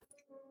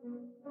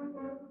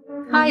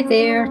Hi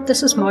there,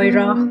 this is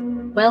Moira.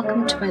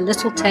 Welcome to my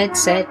Little Ted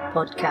Said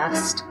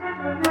podcast.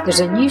 There's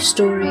a new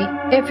story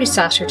every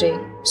Saturday,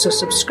 so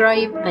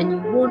subscribe and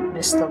you won't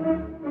miss them.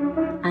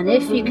 And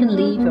if you can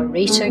leave a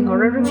rating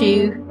or a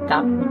review,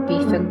 that would be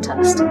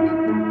fantastic.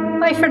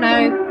 Bye for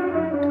now.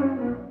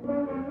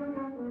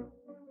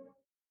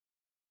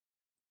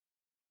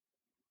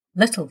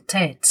 Little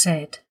Ted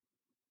said,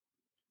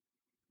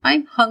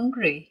 "I'm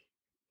hungry."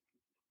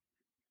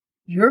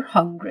 "You're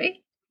hungry?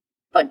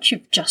 But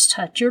you've just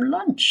had your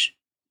lunch,"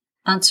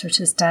 answered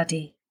his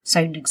daddy,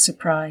 sounding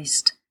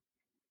surprised.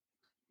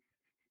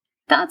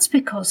 "That's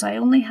because I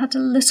only had a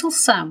little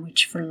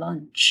sandwich for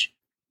lunch,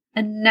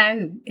 and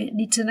now it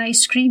needs an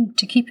ice cream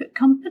to keep it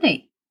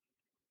company,"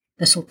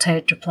 Little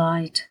Ted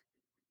replied.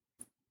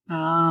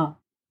 "Ah,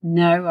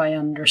 now I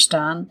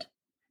understand.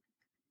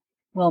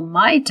 Well,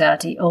 my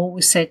daddy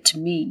always said to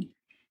me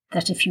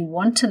that if you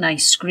want an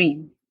ice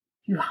cream,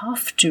 you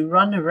have to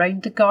run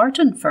around the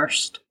garden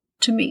first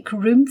to make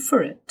room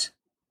for it."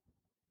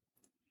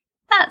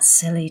 "That's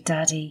silly,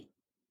 Daddy.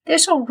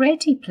 There's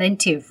already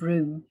plenty of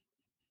room."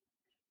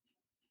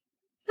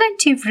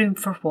 "Plenty of room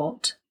for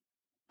what?"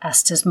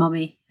 asked his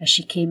mummy as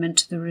she came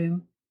into the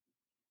room.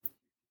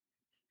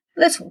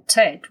 "Little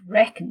Ted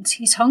reckons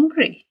he's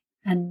hungry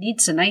and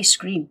needs an ice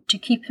cream to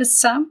keep his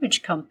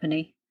sandwich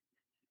company."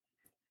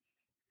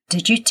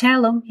 "Did you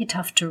tell him he'd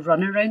have to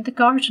run around the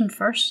garden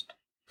first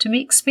to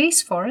make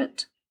space for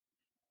it?"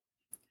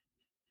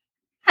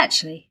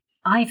 "Actually,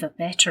 I've a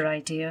better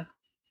idea.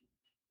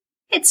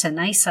 It's a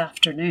nice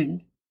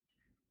afternoon.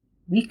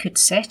 We could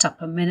set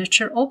up a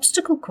miniature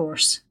obstacle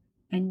course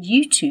and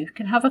you two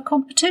can have a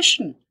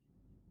competition.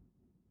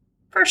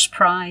 First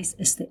prize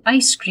is the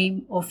ice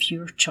cream of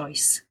your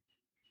choice."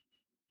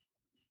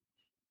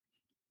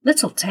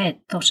 Little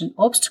Ted thought an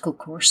obstacle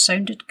course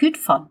sounded good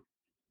fun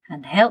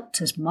and helped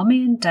his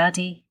mummy and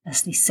daddy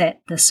as they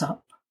set this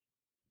up.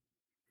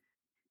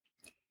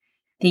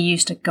 They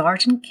used a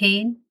garden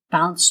cane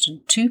balanced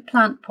on 2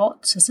 plant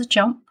pots as a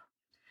jump,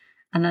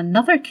 and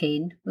another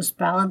cane was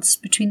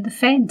balanced between the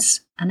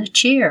fence and a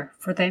chair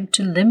for them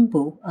to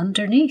limbo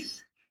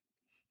underneath.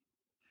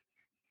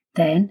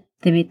 Then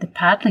they made the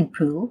paddling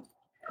pool,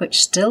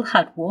 which still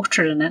had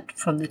water in it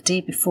from the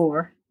day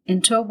before,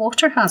 into a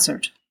water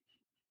hazard.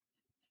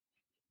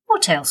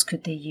 What else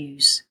could they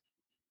use?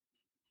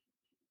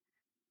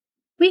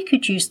 "We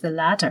could use the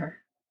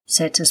ladder,"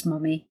 said his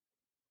mummy.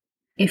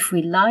 "If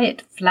we lie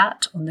it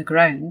flat on the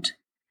ground,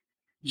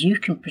 you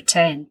can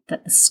pretend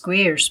that the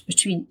squares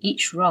between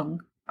each rung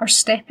are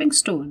stepping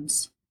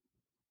stones."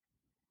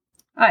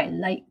 "I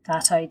like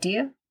that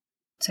idea,"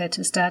 said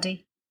his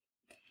daddy.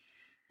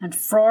 "And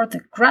for the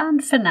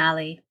grand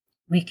finale,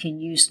 we can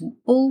use an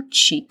old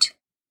sheet,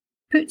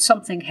 put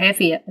something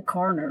heavy at the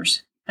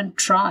corners, and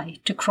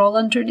try to crawl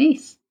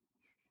underneath."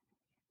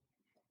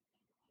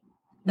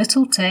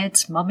 Little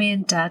Ted's mummy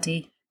and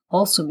daddy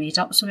also made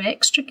up some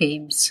extra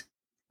games,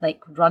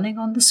 like running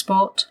on the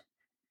spot,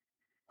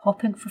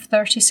 hopping for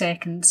 30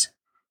 seconds,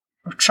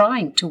 or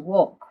trying to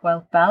walk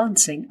while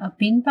balancing a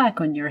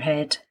beanbag on your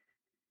head.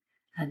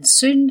 And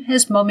soon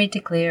his mummy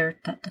declared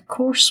that the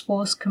course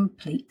was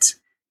complete.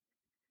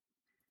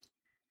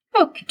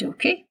 "Okie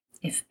dokie,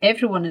 if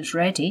everyone is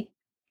ready,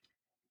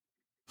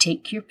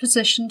 take your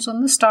positions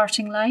on the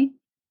starting line.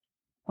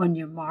 On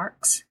your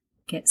marks,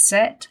 get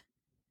set,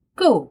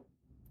 go."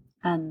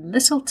 And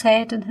Little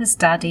Ted and his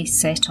daddy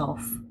set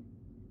off.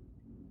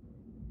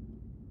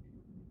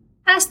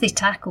 As they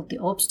tackled the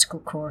obstacle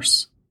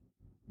course,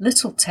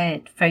 Little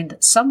Ted found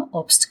that some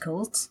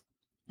obstacles,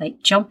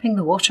 like jumping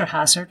the water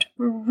hazard,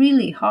 were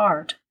really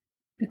hard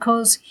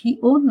because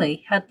he only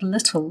had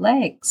little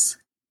legs.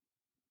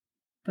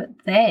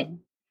 But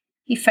then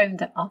he found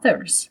that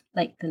others,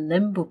 like the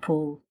limbo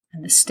pole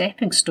and the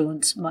stepping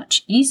stones,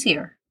 much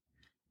easier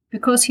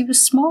because he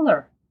was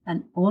smaller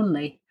and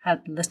only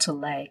had little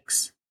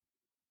legs.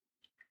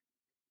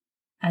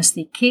 As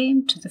they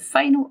came to the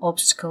final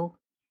obstacle,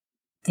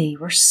 they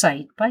were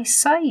side by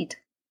side.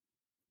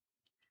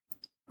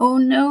 "Oh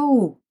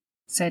no,"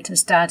 said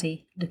his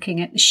daddy,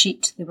 looking at the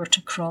sheet they were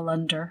to crawl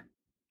under.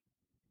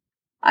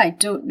 "I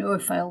don't know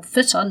if I'll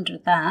fit under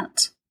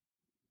that."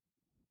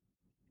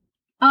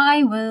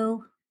 "I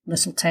will,"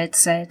 Little Ted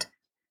said,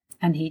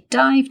 and he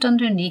dived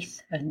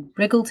underneath and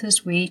wriggled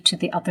his way to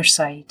the other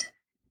side.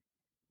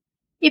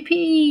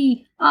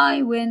 "Yippee!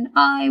 I win,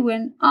 I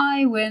win,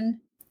 I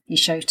win," he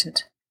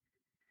shouted.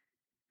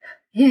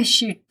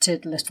 "Yes, you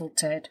did, Little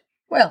Ted.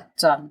 Well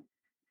done,"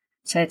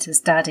 said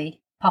his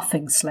daddy,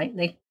 puffing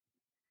slightly.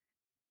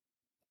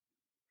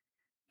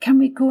 "Can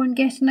we go and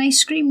get an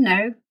ice cream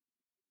now?"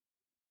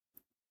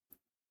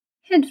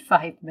 "In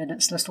 5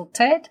 minutes, Little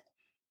Ted.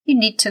 You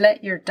need to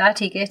let your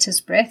daddy get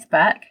his breath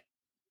back,"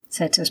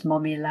 said his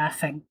mummy,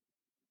 laughing.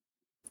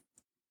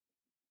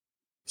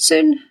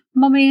 Soon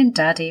Mummy and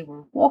Daddy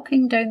were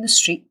walking down the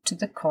street to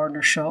the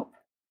corner shop,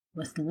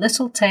 with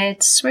Little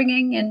Ted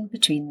swinging in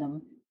between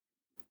them.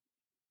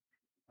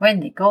 When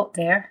they got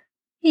there,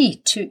 he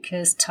took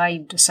his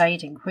time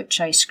deciding which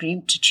ice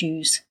cream to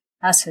choose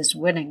as his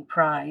winning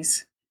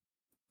prize.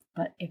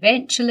 but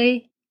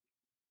eventually,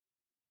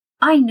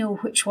 I know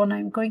which one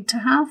I'm going to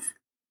have.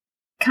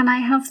 Can I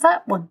have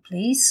that one,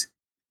 please?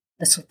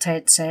 Little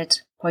Ted said,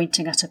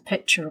 pointing at a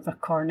picture of a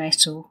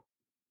cornetto.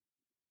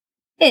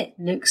 It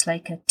looks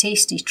like a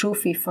tasty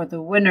trophy for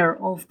the winner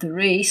of the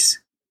race.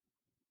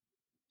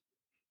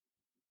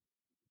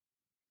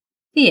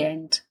 The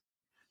end.